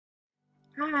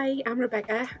Hi, I'm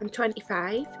Rebecca, I'm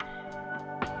 25.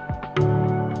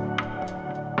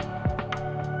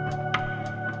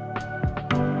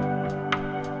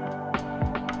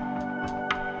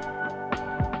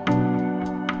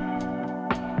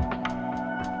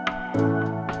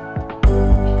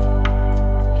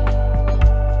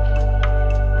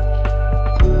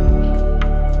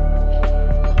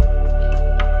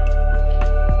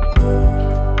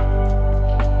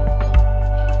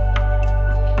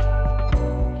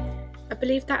 I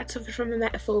believe that I suffered from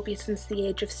emetophobia since the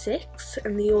age of 6,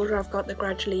 and the older I've got, the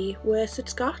gradually worse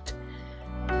it's got.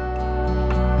 I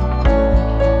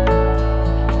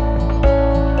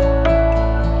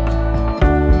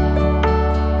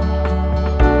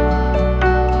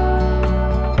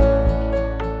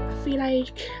feel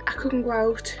like I couldn't go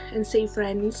out and see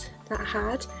friends that I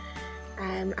had.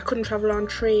 I couldn't travel on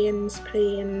trains,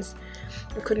 planes,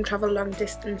 I couldn't travel long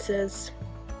distances.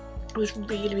 I was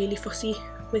really fussy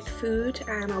with food.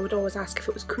 I would always ask if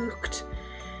it was cooked.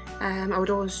 I would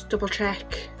always double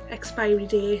check expiry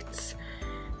dates.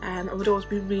 I would always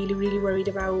be really worried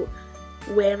about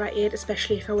where I ate,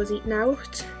 especially if I was eating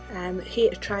out. I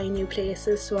hated trying new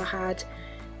places, so I had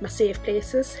my safe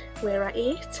places where I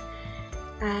ate.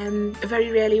 I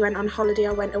very rarely went on holiday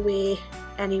or went away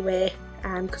anywhere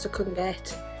because I couldn't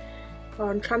get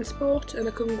on transport and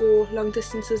I couldn't go long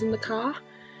distances in the car.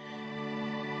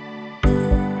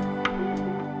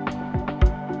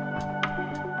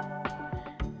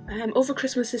 Over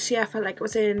Christmas this year I felt like I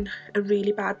was in a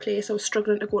really bad place. I was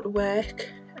struggling to go to work,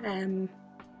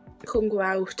 couldn't go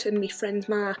out and meet friends.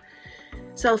 My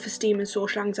self-esteem and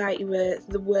social anxiety were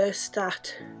the worst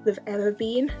that they've ever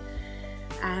been.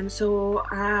 So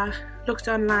I looked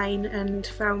online and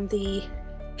found the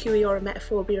cure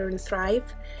emetophobia and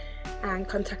Thrive and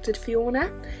contacted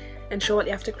Fiona, and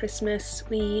shortly after Christmas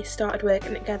we started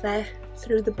working together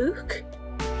through the book.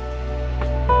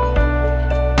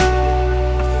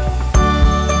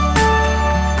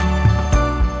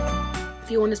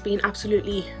 Fiona's been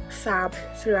absolutely fab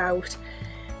throughout.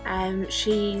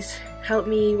 She's helped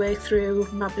me work through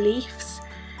my beliefs,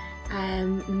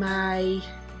 my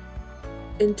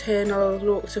internal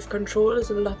locus of control is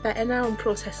a lot better now. I'm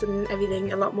processing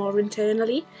everything a lot more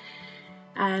internally,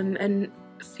 and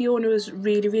Fiona was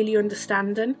really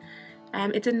understanding.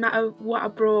 It didn't matter what I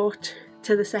brought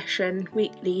to the session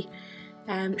weekly,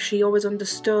 she always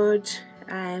understood.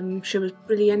 She was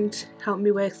brilliant, helped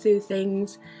me work through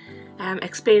things,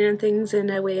 explaining things in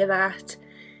a way that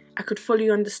I could fully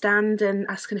understand and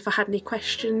asking if I had any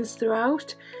questions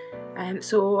throughout.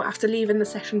 So after leaving the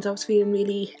sessions I was feeling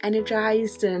really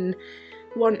energised and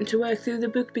wanting to work through the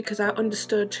book because I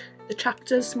understood the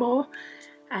chapters more.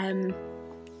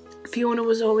 Fiona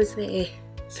was always there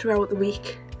throughout the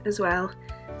week as well,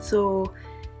 so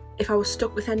if I was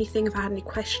stuck with anything, if I had any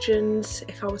questions,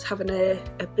 if I was having a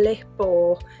blip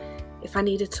or if I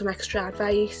needed some extra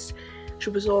advice, she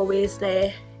was always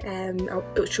there.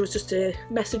 She was just a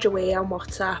message away on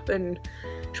WhatsApp and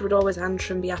she would always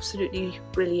answer and be absolutely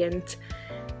brilliant.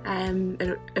 And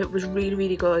it was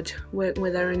really good working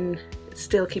with her and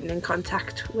still keeping in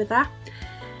contact with her.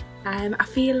 I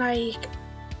feel like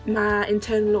my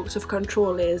internal locus of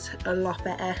control is a lot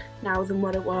better now than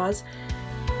what it was.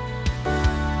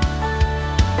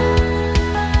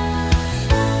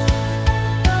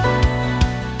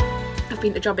 I've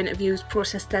been to job interviews,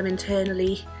 processed them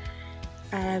internally.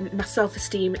 My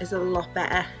self-esteem is a lot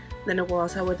better than it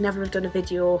was. I would never have done a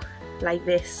video like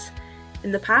this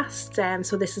in the past,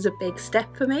 so this is a big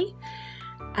step for me.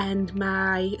 And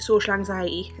my social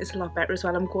anxiety is a lot better as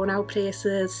well. I'm going out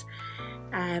places,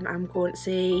 I'm going to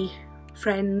see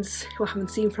friends who I haven't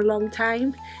seen for a long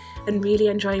time and really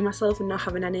enjoying myself and not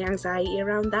having any anxiety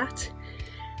around that.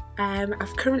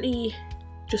 I've currently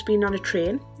just been on a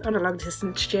train on a long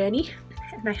distance journey,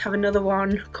 and I have another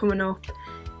one coming up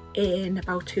in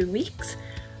about 2 weeks,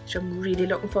 which I'm really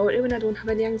looking forward to, and I don't have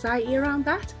any anxiety around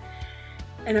that.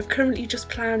 And I've currently just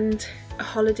planned a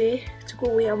holiday to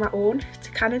go away on my own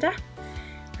to Canada,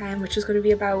 which is going to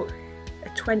be about a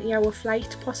 20-hour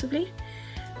flight possibly,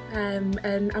 and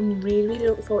I'm really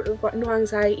looking forward to it. I've got no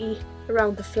anxiety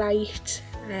around the flight,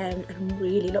 and I'm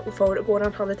really looking forward to going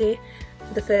on holiday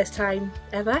for the first time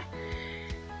ever.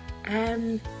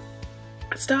 I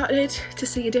started to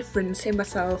see a difference in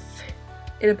myself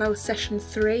in about session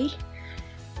 3.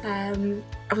 I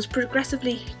was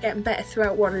progressively getting better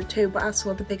throughout 1 and 2, but I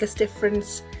saw the biggest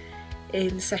difference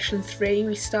in session 3.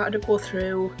 We started to go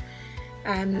through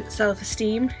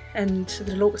self-esteem and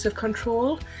the locus of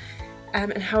control,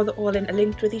 and how they're all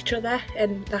interlinked with each other,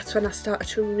 and that's when I started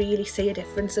to really see a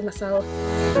difference in myself.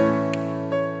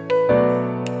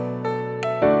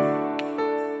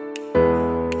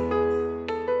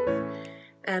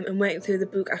 and working through the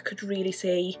book, I could really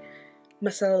see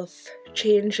myself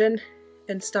changing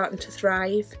and starting to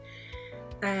thrive.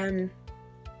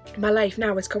 My life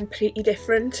now is completely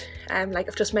different. Like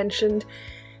I've just mentioned,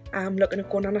 I'm looking at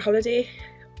going on a holiday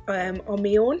on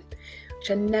my own,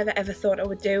 which I never ever thought I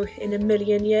would do in a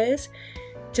million years.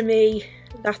 To me,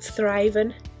 that's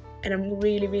thriving, and I'm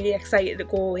really, really excited to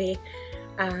go away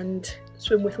and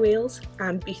swim with whales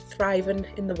and be thriving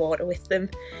in the water with them.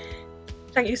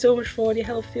 Thank you so much for all your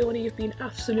help, Fiona. You've been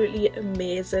absolutely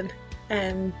amazing.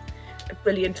 A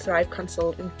brilliant Thrive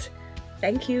consultant.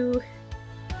 Thank you.